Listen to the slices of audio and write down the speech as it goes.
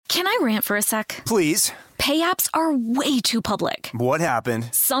Can I rant for a sec? Please. Pay apps are way too public. What happened?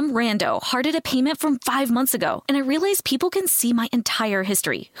 Some rando hearted a payment from 5 months ago, and I realized people can see my entire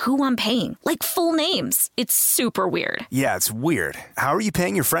history, who I'm paying, like full names. It's super weird. Yeah, it's weird. How are you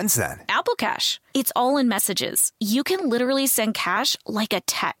paying your friends then? Apple Cash. It's all in messages. You can literally send cash like a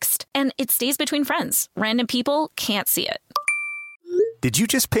text, and it stays between friends. Random people can't see it. Did you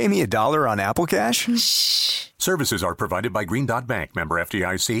just pay me $1 on Apple Cash? Shh. Services are provided by Green Dot Bank, member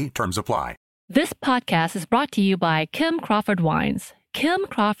FDIC. Terms apply. This podcast is brought to you by Kim Crawford Wines. Kim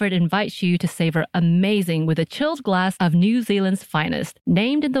Crawford invites you to savor amazing with a chilled glass of New Zealand's finest,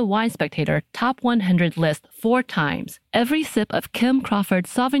 named in the Wine Spectator Top 100 list 4 times. Every sip of Kim Crawford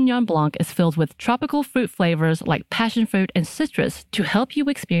Sauvignon Blanc is filled with tropical fruit flavors like passion fruit and citrus to help you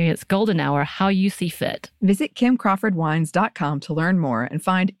experience golden hour how you see fit. Visit KimCrawfordWines.com to learn more and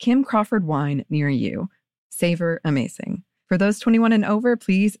find Kim Crawford wine near you. Savor amazing. For those 21 and over,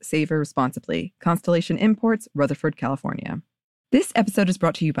 please savor responsibly. Constellation Imports, Rutherford, California. This episode is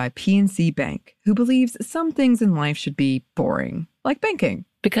brought to you by PNC Bank, who believes some things in life should be boring, like banking.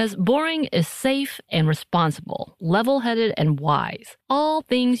 Because boring is safe and responsible, level-headed and wise. All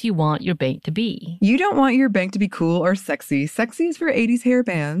things you want your bank to be. You don't want your bank to be cool or sexy. Sexy is for 80s hair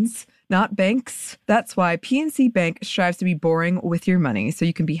bands, not banks. That's why PNC Bank strives to be boring with your money so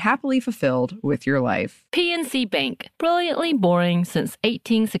you can be happily fulfilled with your life. PNC Bank, brilliantly boring since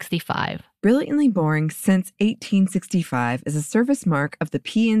 1865. Brilliantly Boring Since 1865 is a service mark of the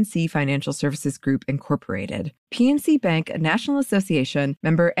PNC Financial Services Group, Incorporated. PNC Bank, a National Association,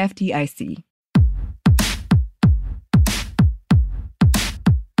 member FDIC.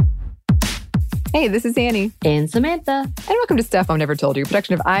 Hey, this is Annie. And Samantha. And welcome to Stuff I've Never Told You,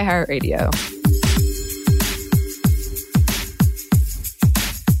 production of iHeartRadio.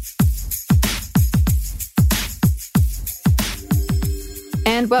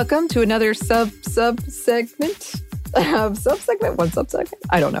 And welcome to another subsegment,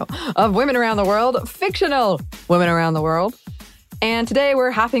 I don't know, of Women Around the World, fictional Women Around the World. And today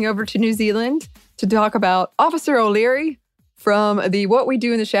we're hopping over to New Zealand to talk about Officer O'Leary from the What We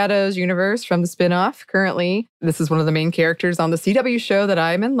Do in the Shadows universe from the spinoff. Currently, this is one of the main characters on the CW show that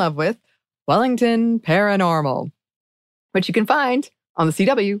I'm in love with, Wellington Paranormal, which you can find on the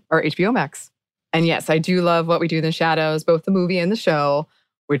CW or HBO Max. And yes, I do love What We Do in the Shadows, both the movie and the show,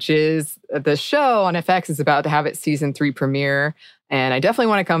 which is the show on FX is about to have its season 3 premiere. And I definitely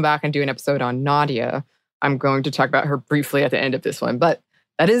want to come back and do an episode on Nadia. I'm going to talk about her briefly at the end of this one, but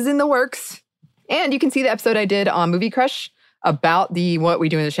that is in the works. And you can see the episode I did on Movie Crush about the What We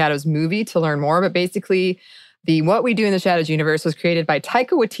Do in the Shadows movie to learn more. But basically, the What We Do in the Shadows universe was created by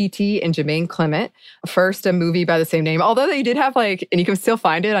Taika Waititi and Jermaine Clement. First, a movie by the same name. Although they did have and you can still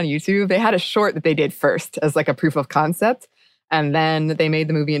find it on YouTube, they had a short that they did first as a proof of concept. And then they made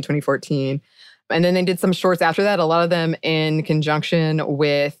the movie in 2014. And then they did some shorts after that, a lot of them in conjunction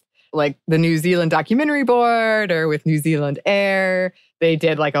with the New Zealand Documentary Board or with New Zealand Air. They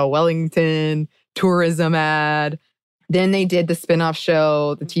did a Wellington tourism ad. Then they did the spin-off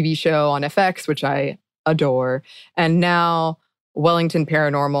show, the TV show on FX, which I adore. And now Wellington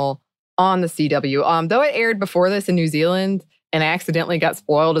Paranormal on the CW. Though it aired before this in New Zealand, and I accidentally got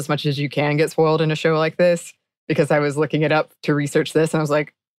spoiled as much as you can get spoiled in a show like this, because I was looking it up to research this, and I was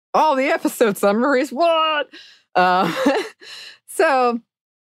like, oh, the episode summaries, what? So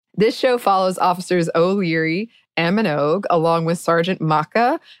this show follows Officers O'Leary and Minogue, along with Sergeant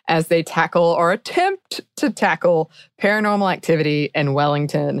Maka, as they tackle or attempt to tackle paranormal activity in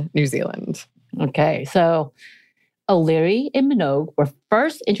Wellington, New Zealand. Okay, so O'Leary and Minogue were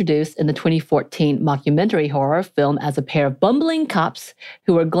first introduced in the 2014 mockumentary horror film as a pair of bumbling cops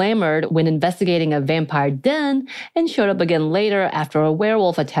who were glamored when investigating a vampire den and showed up again later after a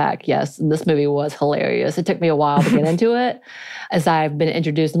werewolf attack. Yes, and this movie was hilarious. It took me a while to get into it. As I've been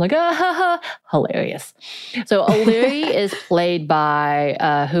introduced, I'm like, hilarious. So O'Leary is played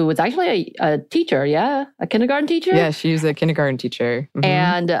by, who was actually a teacher, a kindergarten teacher? Yeah, she's a kindergarten teacher. Mm-hmm.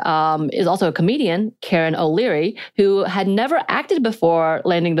 And is also a comedian, Karen O'Leary, who had never acted before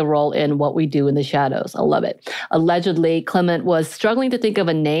landing the role in What We Do in the Shadows. I love it. Allegedly, Clement was struggling to think of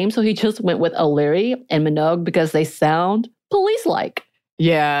a name, so he just went with O'Leary and Minogue because they sound police-like.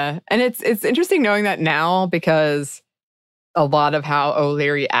 Yeah, and it's interesting knowing that now because a lot of how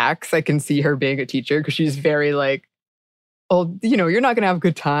O'Leary acts, I can see her being a teacher because she's very oh, you're not going to have a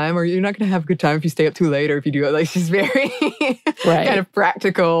good time, or you're not going to have a good time if you stay up too late, or if you do it. She's very kind of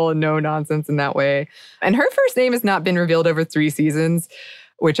practical and no nonsense in that way. And her first name has not been revealed over 3 seasons,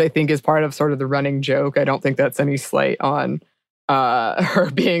 which I think is part of sort of the running joke. I don't think that's any slight on her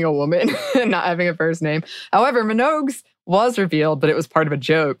being a woman and not having a first name. However, Minogue's was revealed, but it was part of a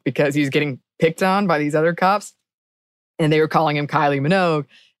joke because he was getting picked on by these other cops. And they were calling him Kylie Minogue.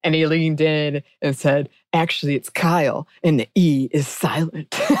 And he leaned in and said, actually, it's Kyle, and the E is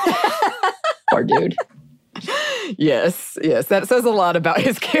silent. Poor dude. Yes. That says a lot about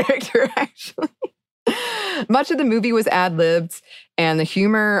his character, actually. Much of the movie was ad-libbed, and the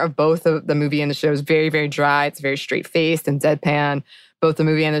humor of both the movie and the show is very, very dry. It's very straight-faced and deadpan. Both the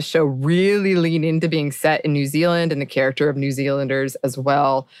movie and the show really lean into being set in New Zealand and the character of New Zealanders as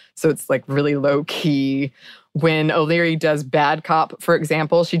well. So it's like really low-key. When O'Leary does bad cop, for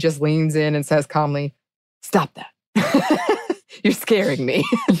example, she just leans in and says calmly, "Stop that. You're scaring me."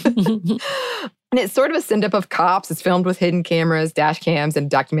 And it's sort of a send-up of cops. It's filmed with hidden cameras, dash cams, and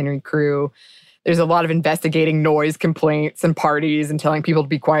documentary crew. There's a lot of investigating noise complaints and parties and telling people to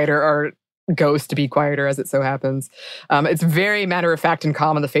be quieter, or ghosts to be quieter, as it so happens. It's very matter-of-fact and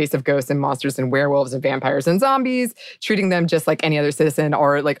calm in the face of ghosts and monsters and werewolves and vampires and zombies, treating them just like any other citizen,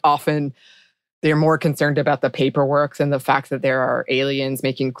 or like often they're more concerned about the paperwork than the fact that there are aliens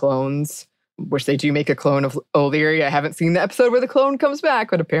making clones, which they do make a clone of O'Leary. I haven't seen the episode where the clone comes back,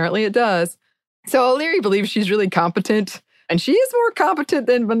 but apparently it does. So O'Leary believes she's really competent, and she is more competent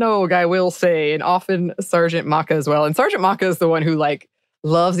than Minogue, I will say, and often Sergeant Maka as well. And Sergeant Maka is the one who like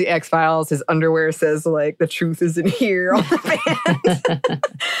loves the X-Files. His underwear says like the truth is in here on the band.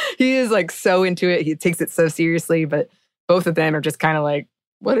 He is like so into it. He takes it so seriously, but both of them are just kind of like,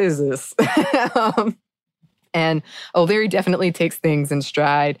 what is this? And O'Leary definitely takes things in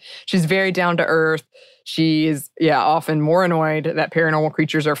stride. She's very down to earth. She is, often more annoyed that paranormal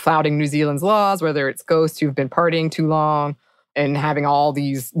creatures are flouting New Zealand's laws, whether it's ghosts who've been partying too long and having all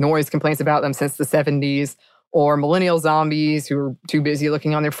these noise complaints about them since the 70s, or millennial zombies who are too busy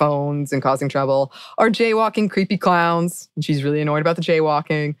looking on their phones and causing trouble, or jaywalking creepy clowns. And she's really annoyed about the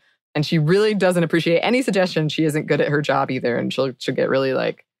jaywalking. And she really doesn't appreciate any suggestion. She isn't good at her job either, and she'll get really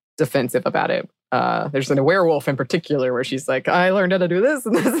like defensive about it. There's a werewolf in particular where she's like, I learned how to do this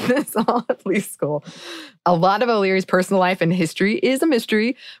and this and this all at police school. A lot of O'Leary's personal life and history is a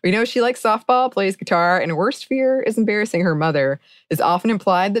mystery. We know she likes softball, plays guitar, and her worst fear is embarrassing her mother. It's often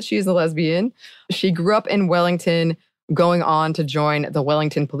implied that she is a lesbian. She grew up in Wellington, going on to join the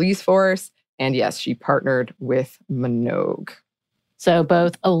Wellington Police Force. And yes, she partnered with Minogue. So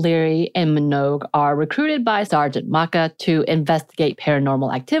both O'Leary and Minogue are recruited by Sergeant Maka to investigate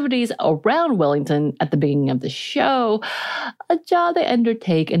paranormal activities around Wellington at the beginning of the show, a job they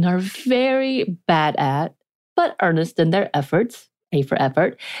undertake and are very bad at, but earnest in their efforts. A for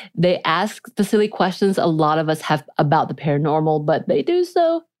effort. They ask the silly questions a lot of us have about the paranormal, but they do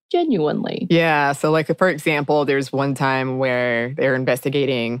so genuinely. Yeah, so like for example, there's one time where they're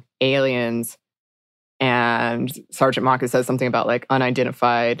investigating aliens, and Sergeant Maka says something about like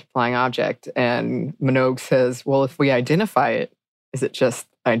unidentified flying object. And Minogue says, well, if we identify it, is it just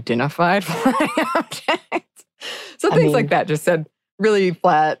identified flying object? So things like that, just said really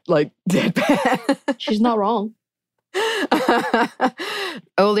flat, like deadpan. She's not wrong.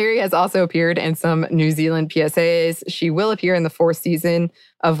 O'Leary has also appeared in some New Zealand PSAs. She will appear in the 4th season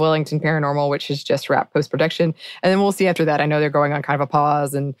of Wellington Paranormal, which has just wrapped post-production. And then we'll see after that. I know they're going on kind of a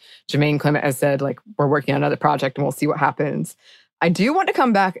pause, and Jermaine Clement has said, like, we're working on another project and we'll see what happens. I do want to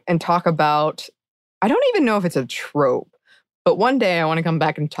come back and talk about, I don't even know if it's a trope, but one day I want to come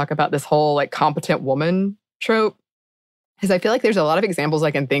back and talk about this whole like competent woman trope. Because I feel like there's a lot of examples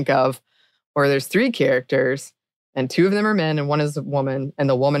I can think of where there's 3 characters, and 2 of them are men and 1 is a woman, and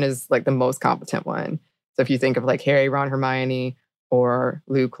the woman is like the most competent one. So if you think of like Harry, Ron, Hermione, or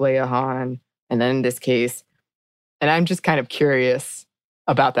Luke, Leia, Han, and then in this case, and I'm just kind of curious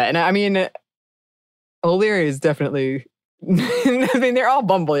about that. And I mean, O'Leary is definitely, I mean, they're all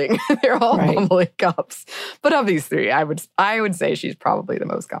bumbling. They're all bumbling cops. But of these 3, I would say she's probably the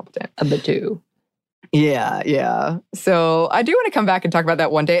most competent. Of the 2. Yeah. So I do want to come back and talk about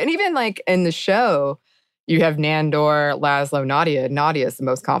that one day. And even like in the show, you have Nandor, Laszlo, Nadia. Nadia is the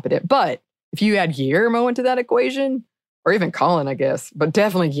most competent. But if you add Guillermo into that equation, or even Colin, I guess, but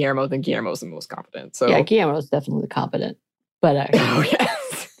definitely Guillermo, then Guillermo's the most competent. So yeah, Guillermo's definitely competent. But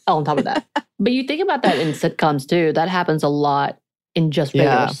yes. On top of that. But you think about that in sitcoms too. That happens a lot in just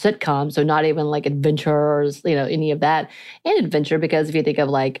regular sitcoms. So not even like adventures, any of that. And adventure, because if you think of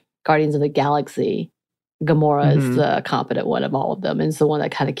like Guardians of the Galaxy, Gamora is the competent one of all of them. And it's the one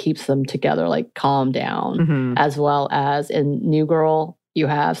that kind of keeps them together, like calm down. As well as in New Girl, you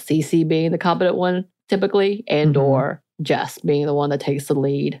have Cece being the competent one typically, and or Jess being the one that takes the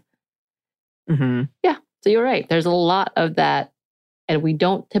lead. Yeah, so you're right. There's a lot of that, and we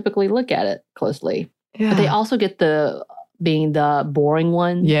don't typically look at it closely. Yeah. But they also get being the boring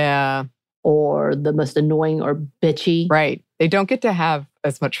one. Yeah. or the most annoying or bitchy. Right. They don't get to have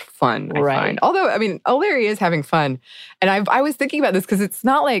as much fun, I find. Although, I mean, O'Leary is having fun. And I was thinking about this because it's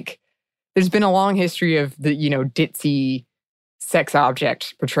not like there's been a long history of the, ditzy sex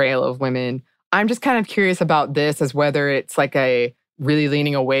object portrayal of women. I'm just kind of curious about this as whether it's like a really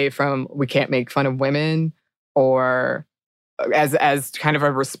leaning away from we can't make fun of women, or as kind of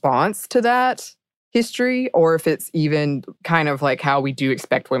a response to that history, or if it's even kind of like how we do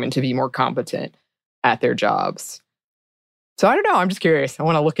expect women to be more competent at their jobs. So I don't know. I'm just curious. I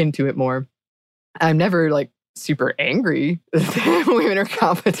want to look into it more. I'm never like super angry that women are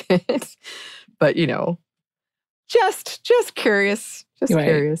competent, but just curious. Just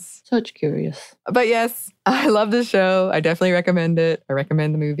curious. Such curious. But yes, I love this show. I definitely recommend it. I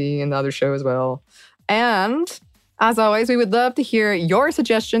recommend the movie and the other show as well. And as always, we would love to hear your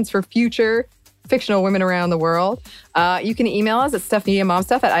suggestions for future fictional women around the world. You can email us at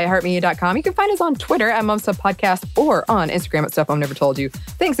stuffmediamomstuff@iheartmedia.com. You can find us on Twitter at momstuffpodcast or on Instagram at stuffmomnevertold you.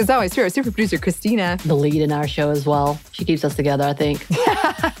 Thanks as always to our super producer, Christina. The lead in our show as well. She keeps us together, I think.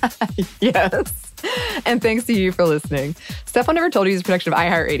 Yes. And thanks to you for listening. Stuff I Never Told You is a production of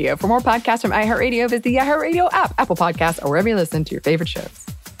iHeartRadio. For more podcasts from iHeartRadio, visit the iHeartRadio app, Apple Podcasts, or wherever you listen to your favorite shows.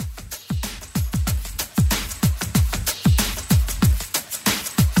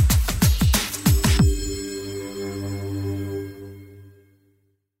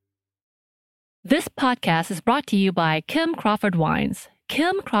 This podcast is brought to you by Kim Crawford Wines.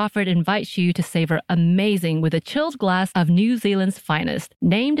 Kim Crawford invites you to savor amazing with a chilled glass of New Zealand's finest,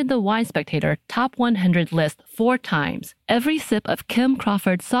 named in the Wine Spectator Top 100 list 4 times. Every sip of Kim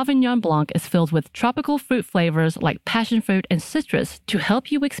Crawford Sauvignon Blanc is filled with tropical fruit flavors like passion fruit and citrus to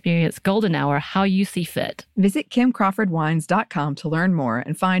help you experience golden hour how you see fit. Visit KimCrawfordWines.com to learn more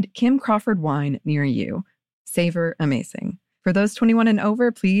and find Kim Crawford wine near you. Savor amazing. For those 21 and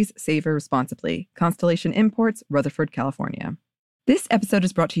over, please savor responsibly. Constellation Imports, Rutherford, California. This episode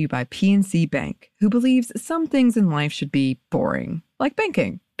is brought to you by PNC Bank, who believes some things in life should be boring, like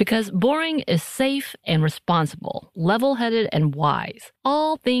banking. Because boring is safe and responsible, level-headed and wise.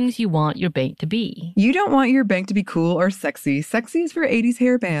 All things you want your bank to be. You don't want your bank to be cool or sexy. Sexy is for 80s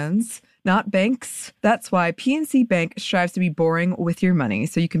hair bands, not banks. That's why PNC Bank strives to be boring with your money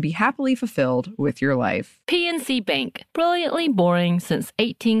so you can be happily fulfilled with your life. PNC Bank, brilliantly boring since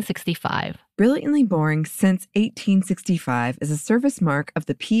 1865. Brilliantly Boring Since 1865 is a service mark of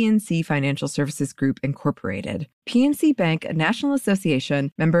the PNC Financial Services Group, Incorporated. PNC Bank, a National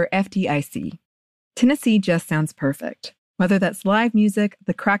Association, member FDIC. Tennessee just sounds perfect. Whether that's live music,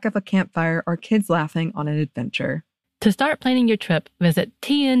 the crack of a campfire, or kids laughing on an adventure. To start planning your trip, visit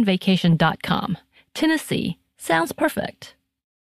tnvacation.com. Tennessee sounds perfect.